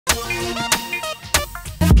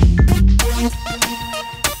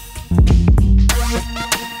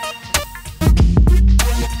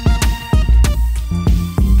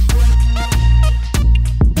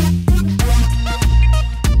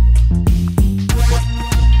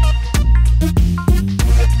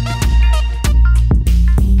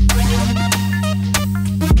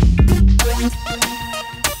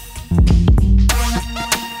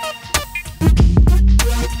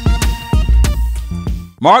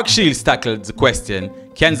Mark Shields tackled the question,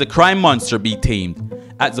 can the crime monster be tamed?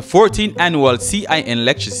 At the 14th annual CIN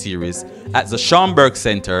Lecture series at the Schomburg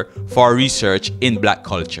Center for Research in Black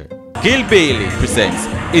Culture. Gil Baily presents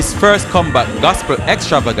his first comeback gospel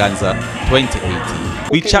extravaganza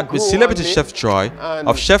 2018. We chat with celebrity Chef Troy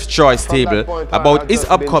of Chef Troy's table about his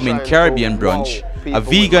upcoming Caribbean brunch, a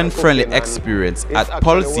vegan-friendly experience at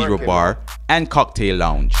Pulse Zero Bar and Cocktail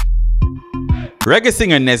Lounge. Reggae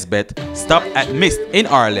singer Nesbeth stopped at Mist in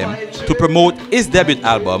Harlem to promote his debut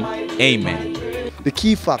album, Amen. The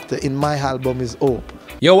key factor in my album is hope.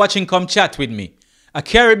 You're watching Come Chat With Me, a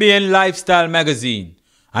Caribbean lifestyle magazine,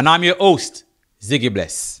 and I'm your host, Ziggy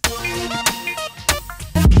Bless.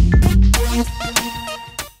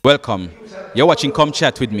 Welcome, you're watching Come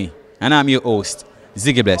Chat With Me, and I'm your host,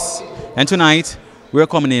 Ziggy Bless. And tonight, we're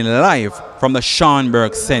coming in live from the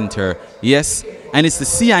Schomburg Center, yes, and it's the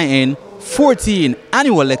CIN 14th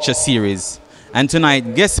Annual Lecture Series. And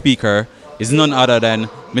tonight, guest speaker is none other than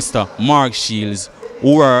Mr. Mark Shields,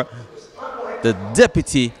 who are the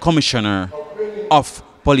Deputy Commissioner of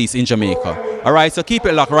Police in Jamaica. Alright, so keep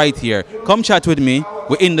it locked right here. Come chat with me,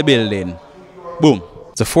 we're in the building. Boom.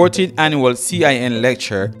 The 14th Annual CIN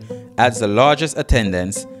Lecture adds the largest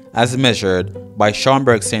attendance as measured by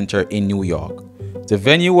Schomburg Center in New York. The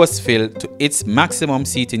venue was filled to its maximum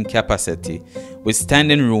seating capacity with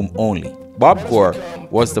standing room only. Bob Gore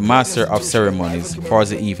was the master of ceremonies for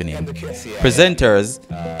the evening. Presenters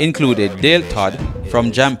included Dale Todd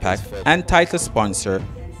from Jampack and title sponsor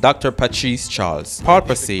Dr. Patrice Charles. Paul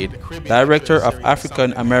Prasad, Director of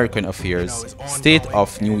African American Affairs, State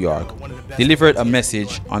of New York, delivered a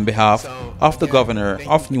message on behalf of the Governor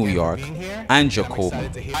of New York, Andrew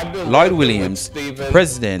Cuomo. Lloyd Williams,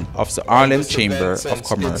 President of the Harlem Chamber of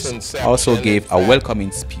Commerce, also gave a welcoming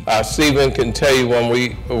speech. Stephen can tell you when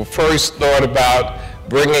we first thought about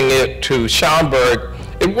bringing it to Schomburg,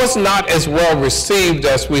 it was not as well received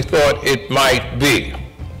as we thought it might be.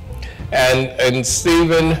 And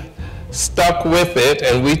Stephen stuck with it,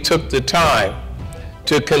 and we took the time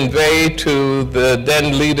to convey to the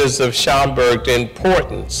then leaders of Schomburg the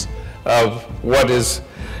importance of what is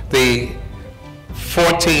the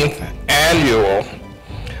 14th annual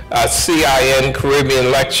CIN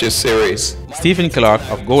Caribbean Lecture Series. Stephen Clark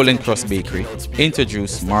of Golden Cross Bakery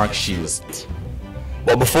introduced Mark Shields.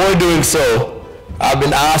 But before doing so, I've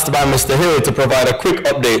been asked by Mr. Hill to provide a quick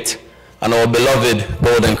update on our beloved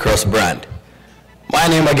Golden Cross brand. My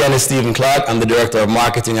name again is Stephen Clark. I'm the Director of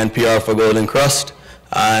Marketing and PR for Golden Cross,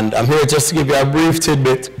 and I'm here just to give you a brief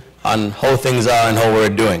tidbit on how things are and how we're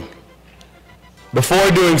doing.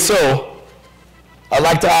 Before doing so, I'd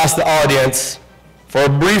like to ask the audience for a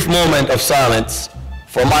brief moment of silence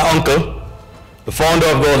for my uncle, the founder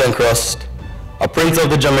of Golden Cross, a prince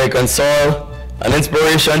of the Jamaican soil, an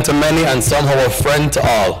inspiration to many and somehow a friend to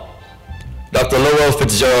all, Dr. Lowell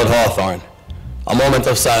Fitzgerald Hawthorne. A moment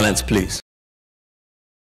of silence, please.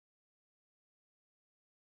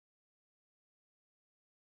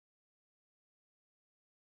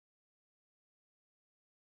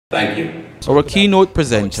 Thank you. Our keynote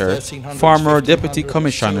presenter, former Deputy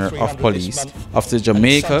Commissioner of Police of the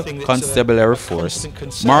Jamaica Constabulary Force,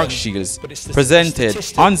 Mark Shields, presented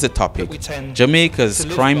on the topic, Jamaica's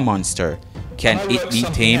crime monster, can it be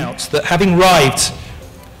tamed? That having arrived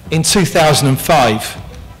in 2005,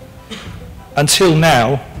 until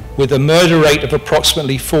now, with a murder rate of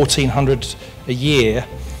approximately 1,400 a year,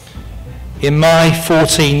 in my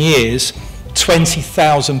 14 years,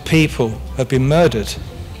 20,000 people have been murdered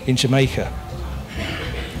in Jamaica.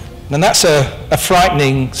 And that's a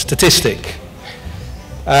frightening statistic,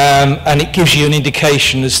 and it gives you an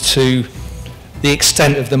indication as to the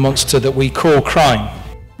extent of the monster that we call crime.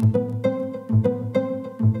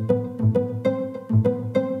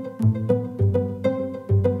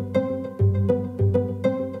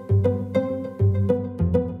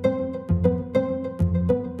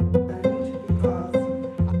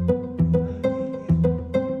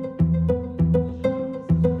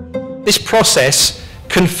 This process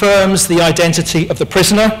confirms the identity of the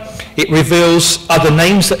prisoner. It reveals other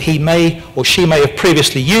names that he may or she may have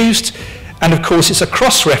previously used, and of course it's a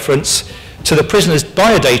cross-reference to the prisoner's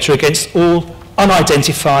biodata against all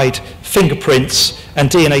unidentified fingerprints and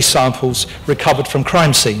DNA samples recovered from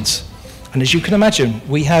crime scenes. And as you can imagine,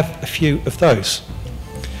 we have a few of those.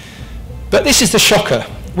 But this is the shocker.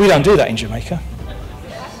 We don't do that in Jamaica.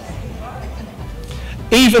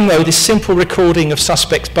 Even though this simple recording of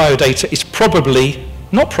suspects' biodata is probably,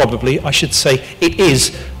 not probably, I should say, it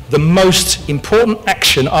is the most important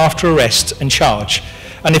action after arrest and charge.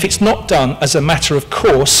 And if it's not done as a matter of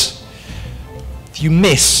course, you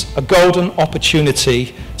miss a golden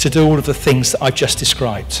opportunity to do all of the things that I've just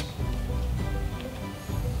described.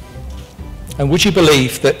 And would you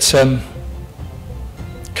believe that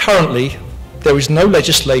currently there is no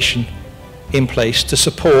legislation in place to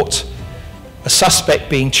support a suspect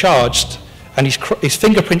being charged and his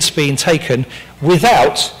fingerprints being taken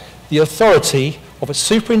without the authority of a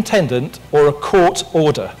superintendent or a court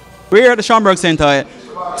order? We're here at the Schomburg Center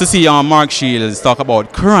to see Mark Shields talk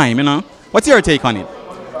about crime, you know. What's your take on it?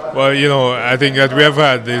 Well, you know, I think that we have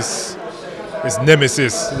had this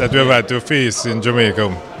nemesis that we have had to face in Jamaica.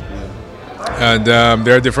 And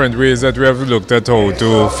there are different ways that we have looked at how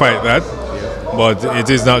to fight that. But it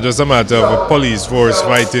is not just a matter of a police force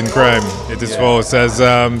fighting crime. It is for us as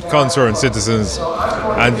concerned citizens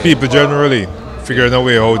and people generally figuring a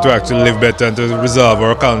way how to actually live better and to resolve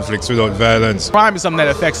our conflicts without violence. Crime is something that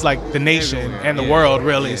affects like the nation and the world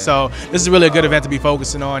really. So this is really a good event to be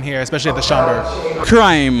focusing on here, especially at the Schomburg.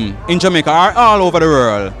 Crime in Jamaica are all over the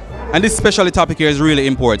world. And this special topic here is really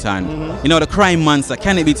important. You know, the crime monster,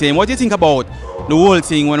 can it be tamed? What do you think about the whole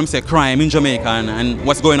thing when I say crime in Jamaica and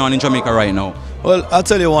what's going on in Jamaica right now? Well, I'll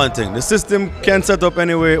tell you one thing. The system can set up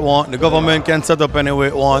any way it wants. The government can set up any way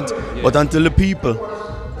it wants. But until the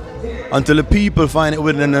people find it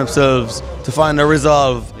within themselves to find a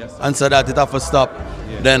resolve and say that it has to stop,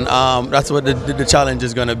 then that's what the challenge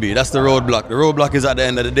is going to be. That's the roadblock. The roadblock is at the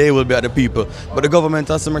end of the day will be at the people. But the government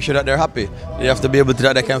has to make sure that they're happy. They have to be able to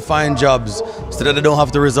that they can find jobs so that they don't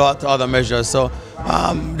have to resort to other measures. So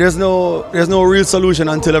there's no real solution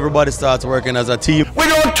until everybody starts working as a team. We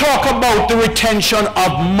don't talk about the retention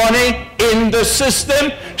of money in the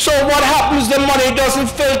system. So what happens? The money doesn't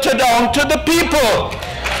filter down to the people.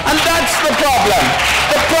 And that's the problem.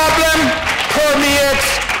 The problem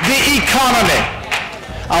permeates the economy.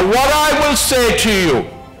 And what I will say to you,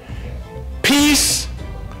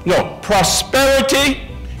 prosperity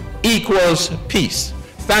equals peace.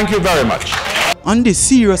 Thank you very much. On this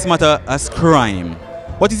serious matter as crime,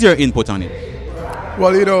 what is your input on it?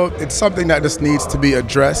 Well, you know, it's something that just needs to be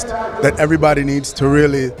addressed, that everybody needs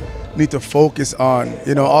to focus on.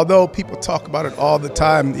 You know, although people talk about it all the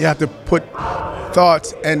time, you have to put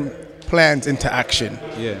thoughts and plans into action.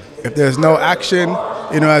 Yeah. If there's no action,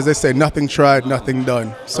 you know, as they say, nothing tried, nothing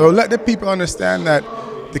done. So let the people understand that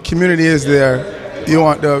the community is there. You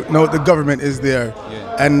want to know the government is there.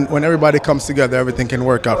 Yeah. And when everybody comes together, everything can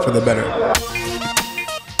work out for the better.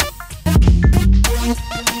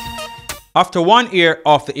 After 1 year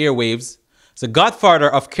off the airwaves, the godfather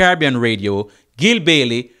of Caribbean radio, Gil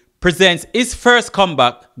Baily, presents his first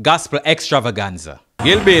comeback gospel extravaganza.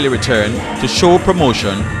 Gil Baily returned to show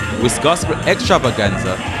promotion with gospel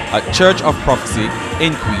extravaganza at Church of Prophecy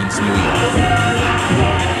in Queens, New York.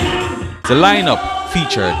 The lineup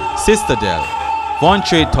featured Sister Dell, Von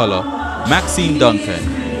Trey Tuller, Maxine Duncan,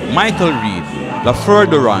 Michael Reed, LaFleur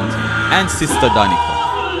Durant, and Sister Donica.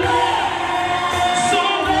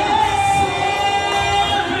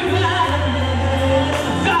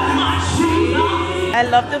 I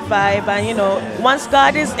love the vibe, and you know, once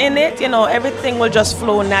God is in it, you know, everything will just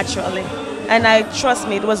flow naturally. And trust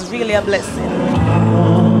me, it was really a blessing.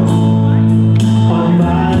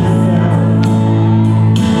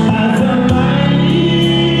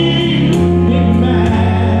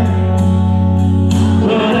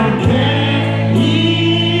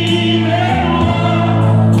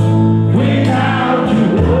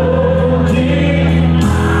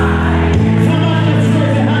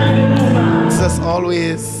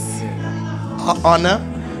 Honor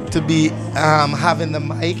to be having the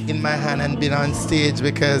mic in my hand and being on stage,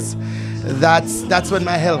 because that's when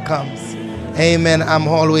my help comes. Amen. I'm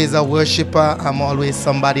always a worshiper. I'm always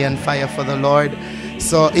somebody on fire for the Lord.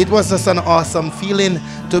 So it was just an awesome feeling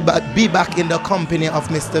to be back in the company of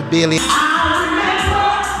Mr. Baily. I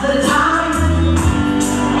remember the time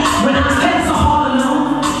when I felt so all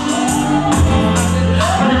alone,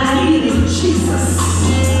 when I needed Jesus.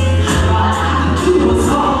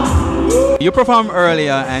 You performed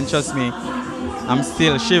earlier, and trust me, I'm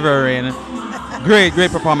still shivering. Great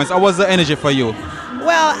performance. How was the energy for you?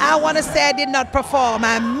 Well, I want to say I did not perform.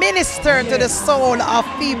 I ministered to the soul of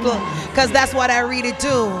people, because that's what I really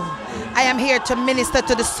do. I am here to minister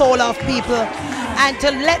to the soul of people and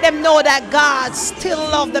to let them know that God still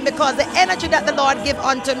loves them, because the energy that the Lord gives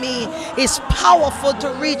unto me is powerful to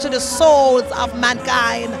reach to the souls of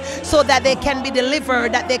mankind, so that they can be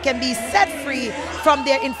delivered, that they can be set free from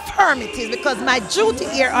their infirmities, because my duty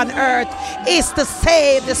here on earth is to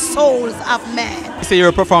save the souls of men. You say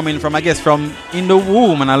you're performing from, I guess, from in the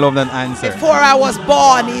womb, and I love that answer. Before I was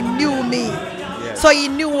born, he knew me. Yeah. So he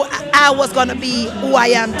knew I was going to be who I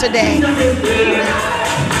am today.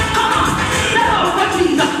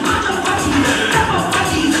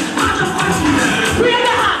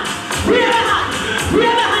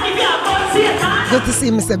 good to see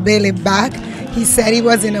Mr. Baily back. He said he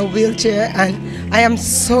was in a wheelchair, and I am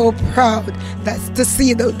so proud to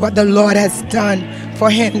see what the Lord has done for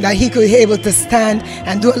him, that he could be able to stand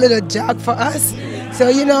and do a little jog for us. So,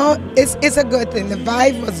 you know, it's a good thing. The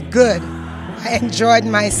vibe was good. I enjoyed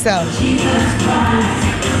myself.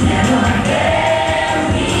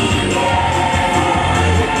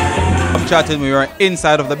 I'm chatting, we were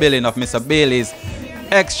inside of the building of Mr. Baily's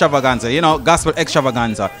extravaganza, you know, gospel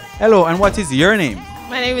extravaganza. Hello, and what is your name?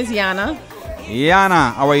 My name is Yana.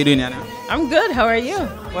 Yana, how are you doing, Yana? I'm good, how are you?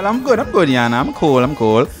 Well, I'm good, Yana. I'm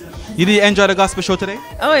cool. Did you enjoy the gospel show today?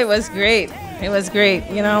 Oh, it was great. It was great.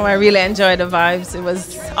 You know, I really enjoyed the vibes. It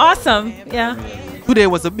was awesome, yeah. Today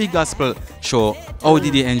was a big gospel show. How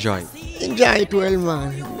did you enjoy it? Enjoy it well,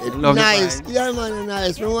 man. It's nice. Yeah, man,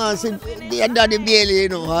 nice. We want to see Daddy Baily, you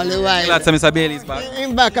know, all the while. Glad to Mr. Baily's back.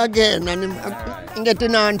 He's back again, and I'm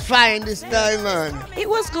getting on fine this time, man. It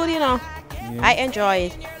was good, you know. Yeah. I enjoy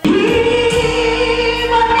it.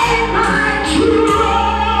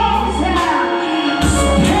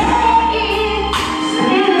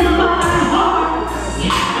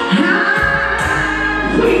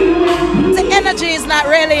 The energy is not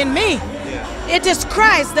really in me. It is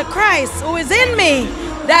Christ, the Christ who is in me,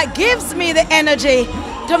 that gives me the energy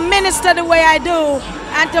to minister the way I do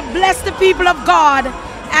and to bless the people of God,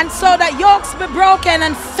 and so that yokes be broken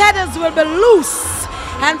and fetters will be loose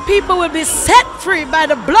and people will be set free by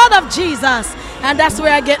the blood of Jesus. And that's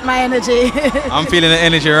where I get my energy. I'm feeling the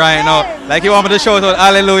energy right now. Like you want me to shout out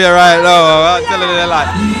hallelujah right now. I'm telling you a lot.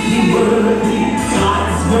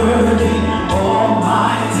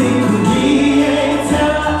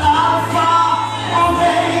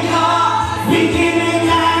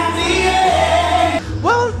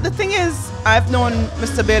 Well, the thing is, I've known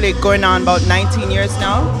Mr. Baily going on about 19 years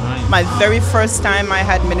now. My very first time I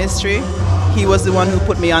had ministry, he was the one who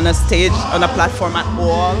put me on a stage, on a platform at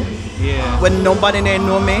all. Yeah. When nobody didn't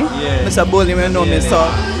know me, Mr. Baily will know me. So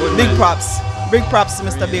big props to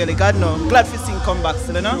Mr. Baily. God know. Glad for seeing comebacks,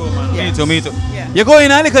 you know? Me too. Yeah. You go in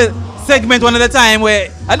a little segment one at a time where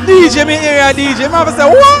a DJ me hear a DJ, man say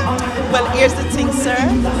what? Well, here's the thing, sir.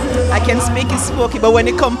 I can speak and spooky, but when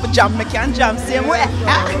it comes to jam, I can't jam same way.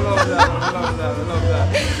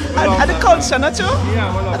 And the culture, not true?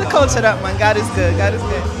 Yeah, the culture, that man. God is good. God is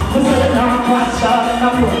good.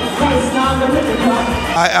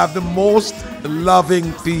 I have the most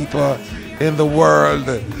loving people in the world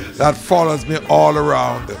that follows me all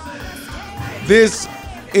around. This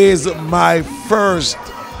is my first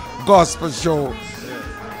gospel show.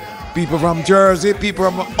 People from Jersey, people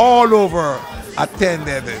from all over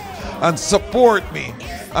attended and support me,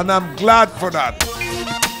 and I'm glad for that.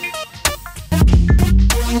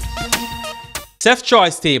 Chef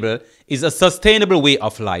Choi's table is a sustainable way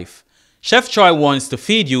of life. Chef Choi wants to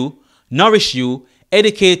feed you, nourish you,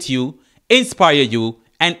 educate you, inspire you,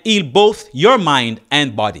 and heal both your mind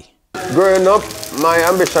and body. Growing up, my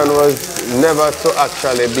ambition was never to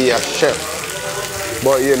actually be a chef.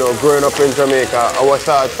 But you know, growing up in Jamaica, our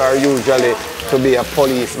thoughts are usually to be a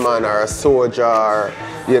policeman or a soldier or,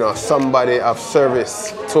 you know, somebody of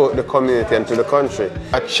service to the community and to the country.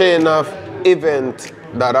 A chain of events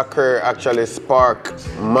that occur actually sparked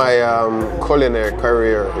my culinary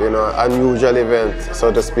career, you know, unusual event,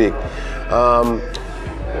 so to speak.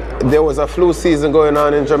 There was a flu season going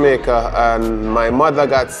on in Jamaica and my mother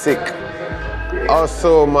got sick.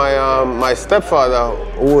 Also, my stepfather,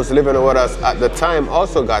 who was living with us at the time,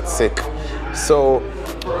 also got sick. So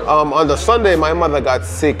on the Sunday, my mother got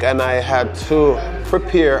sick and I had to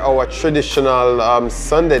prepare our traditional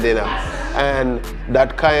Sunday dinner. And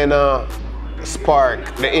that kind of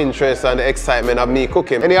sparked the interest and the excitement of me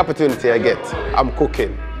cooking. Any opportunity I get, I'm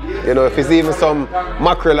cooking. You know, if it's even some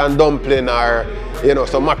mackerel and dumpling or, you know,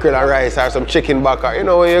 some mackerel and rice or some chicken back, or, you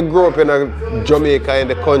know, when you grow up in a Jamaica, in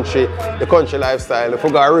the country lifestyle, if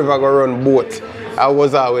we got a river, go run boat, I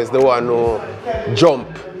was always the one who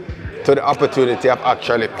jumped to the opportunity of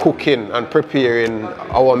actually cooking and preparing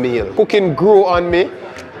our meal. Cooking grew on me,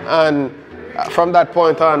 and from that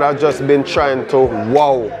point on, I've just been trying to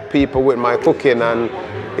wow people with my cooking, and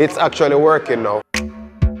it's actually working now.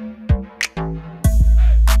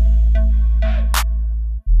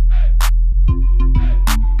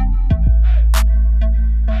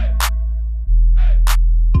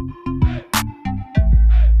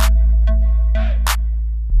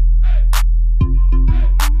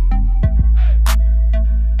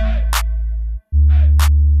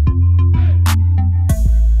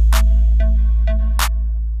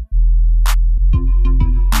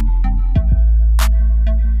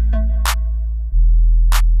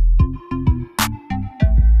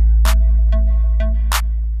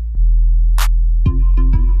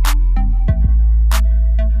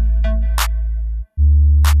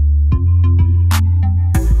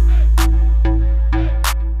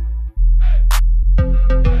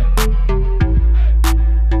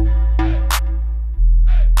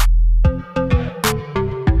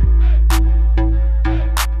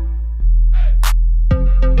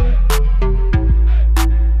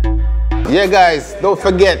 Yeah, guys, don't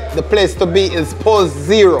forget, the place to be is Post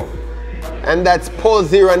Zero. And that's Post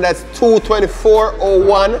Zero, and that's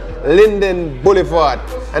 22401 Linden Boulevard.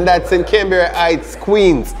 And that's in Cambria Heights,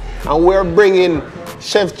 Queens. And we're bringing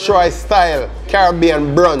Chef Troy style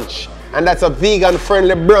Caribbean brunch. And that's a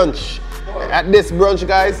vegan-friendly brunch. At this brunch,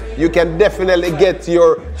 guys, you can definitely get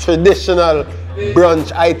your traditional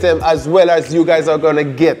brunch item, as well as you guys are gonna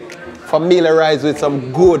get familiarized with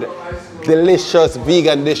some good, delicious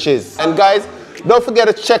vegan dishes. And guys, don't forget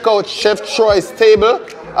to check out Chef Troy's table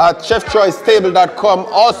at cheftroystable.com.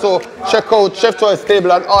 Also, check out Chef Troy's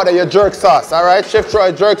table and order your jerk sauce. All right, Chef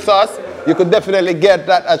Troy jerk sauce. You could definitely get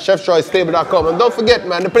that at cheftroystable.com. And don't forget,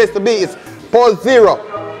 man, the place to be is Post Zero,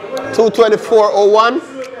 22401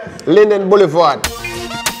 Linden Boulevard.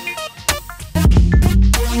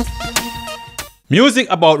 Music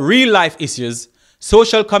about real-life issues,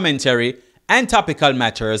 social commentary, and topical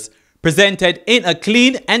matters presented in a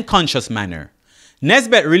clean and conscious manner.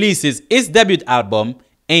 Nesbeth releases his debut album,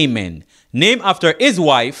 Amen, named after his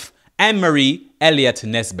wife, Anne-Marie Elliott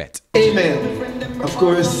Nesbeth. Amen, of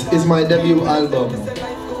course, is my debut album.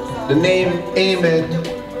 The name Amen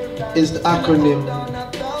is the acronym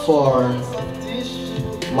for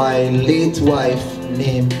my late wife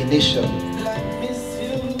name initial.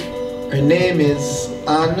 Her name is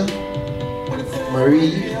Anne-Marie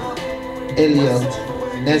Elliott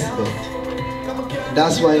Nesbeth.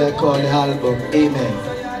 That's why I call the album Amen.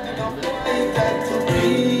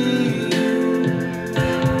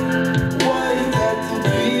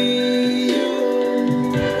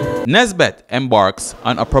 Nesbeth embarks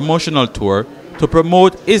on a promotional tour to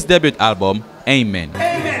promote his debut album, Amen.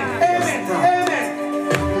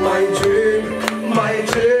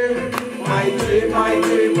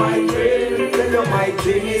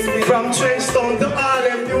 From Trenchtown to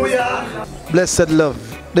Harlem, New York. Blessed love.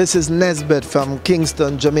 This is Nesbeth from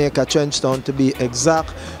Kingston, Jamaica, Trenchtown to be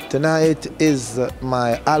exact. Tonight is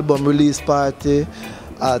my album release party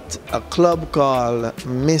at a club called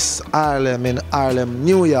Miss Harlem in Harlem,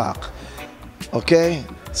 New York. Okay?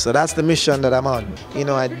 So that's the mission that I'm on. You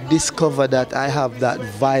know, I discovered that I have that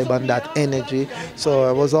vibe and that energy. So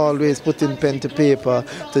I was always putting pen to paper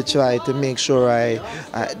to try to make sure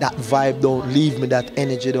that vibe don't leave me, that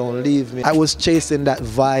energy don't leave me. I was chasing that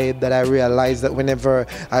vibe that I realized that whenever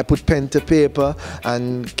I put pen to paper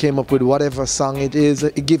and came up with whatever song it is,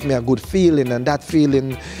 it gives me a good feeling. And that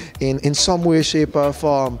feeling, in some way, shape or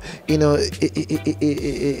form, you know,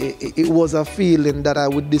 it was a feeling that I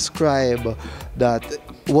would describe that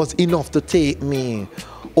was enough to take me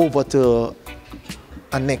over to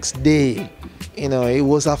a next day. You know, it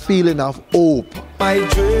was a feeling of hope. My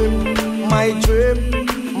dream, my dream,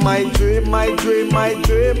 my dream, my dream, my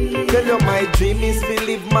dream. Tell you my dream is to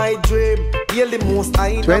live my dream.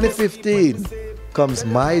 2015 comes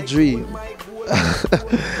my dream.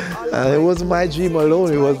 And it wasn't my dream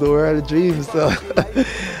alone, it was the world dream. So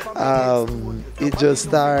it just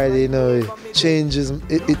started, you know,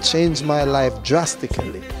 it changed my life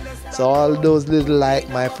drastically. So all those little, like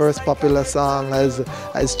my first popular song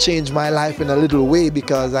has changed my life in a little way,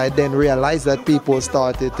 because I then realized that people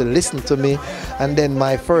started to listen to me. And then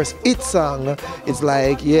my first hit song, it's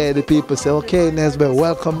like, yeah, the people say, okay, Nesbeth,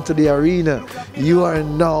 welcome to the arena. You are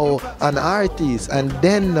now an artist. And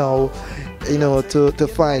then now, you know, to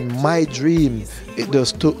find my dream, it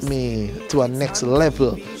just took me to a next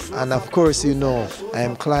level. And of course, you know, I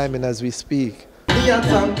am climbing as we speak. Me and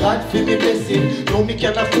thank God for me blessing. No, me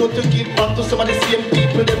can afford to give back to some of the same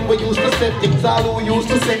people them we used to say things, all who used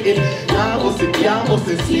to say it. Now bust it, can't bust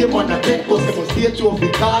it, same on a deck, bust them, must stay true,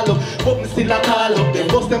 we call up. But me still a call up, them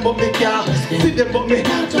bust them but me can't see them but me.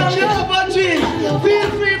 From your overtree, feel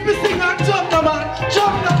free to sing and jump the man,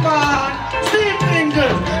 Steve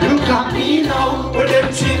fingers. Look at me now, with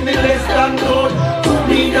them treat me less than good. Put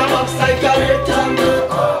me in a box like a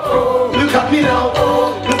rectangle. Look at me now,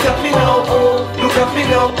 look at me now, look at me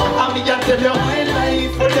now. I'm here to tell you my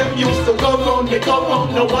life. For them used to come round me, come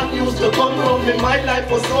round. No one used to come round me. My life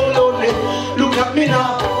was so lonely. Look at me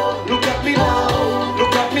now, look at me now,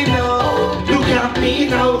 look at me now, look at me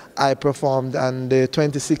now. I performed on the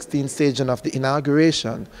 2016 staging of the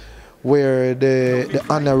inauguration, where the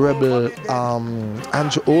Honorable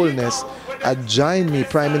Andrew Holness had joined me,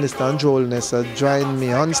 Prime Minister Andrew Holness had joined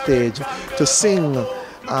me on stage to sing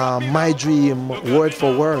My Dream word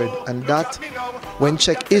for word. And that, when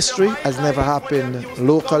check history, has never happened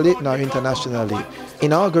locally nor internationally.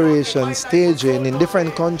 Inauguration staging in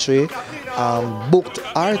different countries booked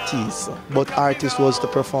artists, but artists was to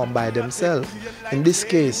perform by themselves. In this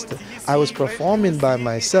case, I was performing by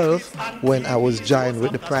myself when I was joined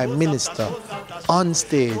with the Prime Minister on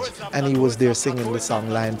stage, and he was there singing the song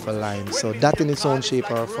line for line. So that in its own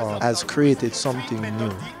shape or form has created something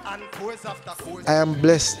new. I am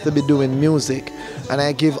blessed to be doing music, and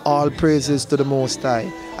I give all praises to the Most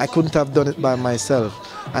High. I couldn't have done it by myself,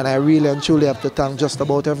 and I really and truly have to thank just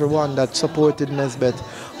about everyone that supported Nesbeth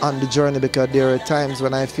on the journey, because there are times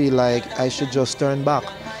when I feel like I should just turn back,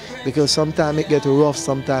 because sometimes it gets rough,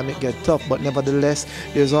 sometimes it gets tough, but nevertheless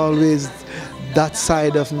there's always that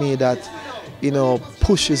side of me that, you know,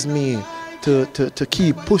 pushes me to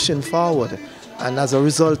keep pushing forward, and as a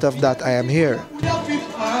result of that I am here.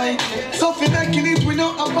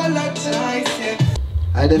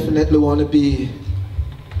 I definitely want to be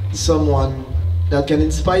someone that can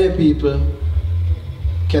inspire people,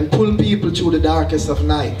 can pull people through the darkest of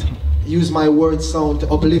night, use my word sound to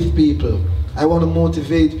uplift people. I want to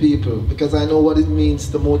motivate people because I know what it means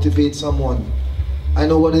to motivate someone. I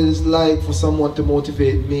know what it is like for someone to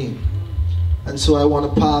motivate me. And so I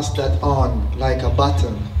want to pass that on like a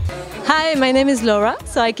baton. Hi, my name is Laura.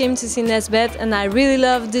 So I came to see Nesbeth and I really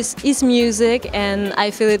love his music, and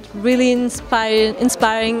I feel it really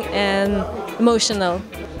inspiring and emotional.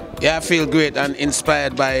 Yeah, I feel great and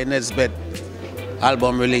inspired by Nesbeth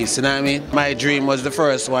Album Release, you know what I mean? My dream was the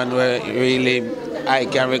first one where really I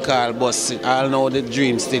can recall, but I know the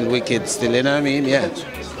dream still wicked still, you know what I mean? Yeah.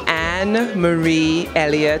 Anne Marie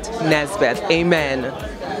Elliott Nesbeth, amen.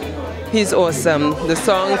 He's awesome. The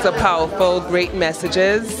songs are powerful, great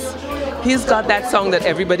messages. He's got that song that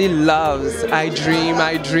everybody loves, I dream,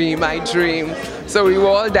 I dream, I dream. So we were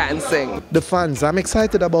all dancing. The fans, I'm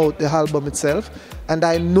excited about the album itself, and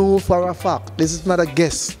I know for a fact, this is not a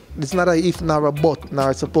guess, it's not a if nor a but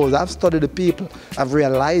nor a suppose. I've studied the people, I've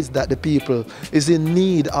realized that the people is in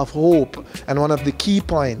need of hope, and one of the key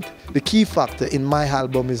points, the key factor in my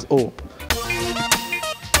album is hope.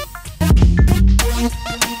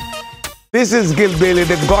 This is Gil Baily,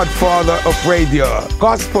 the godfather of radio.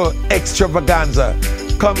 Gospel Extravaganza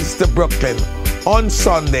comes to Brooklyn on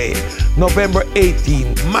Sunday, November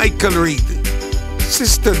 18. Michael Reed,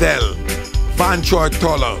 Sister Dell, Van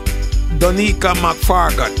Tortola, Donika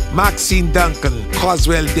McFargot, Maxine Duncan,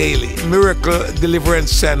 Coswell Daly, Miracle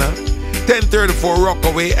Deliverance Center, 1034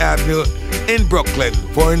 Rockaway Avenue in Brooklyn.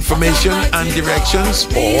 For information and directions,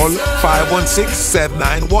 call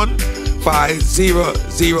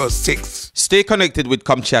 516-791-5006. Stay connected with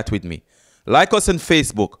Come Chat With Me. Like us on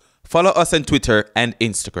Facebook, follow us on Twitter and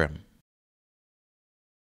Instagram.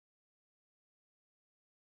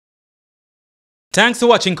 Thanks for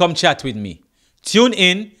watching Come Chat With Me. Tune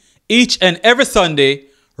in each and every Sunday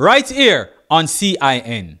right here on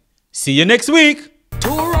CIN. See you next week.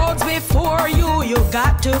 Two roads before you, you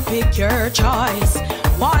got to pick your choice.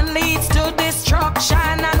 One leads to destruction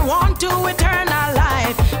and one to eternal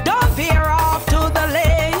life. Don't veer off to the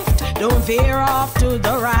left, don't veer off to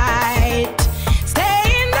the right.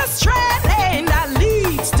 Stay in the straight lane that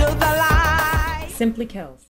leads to the light. Simply Kills.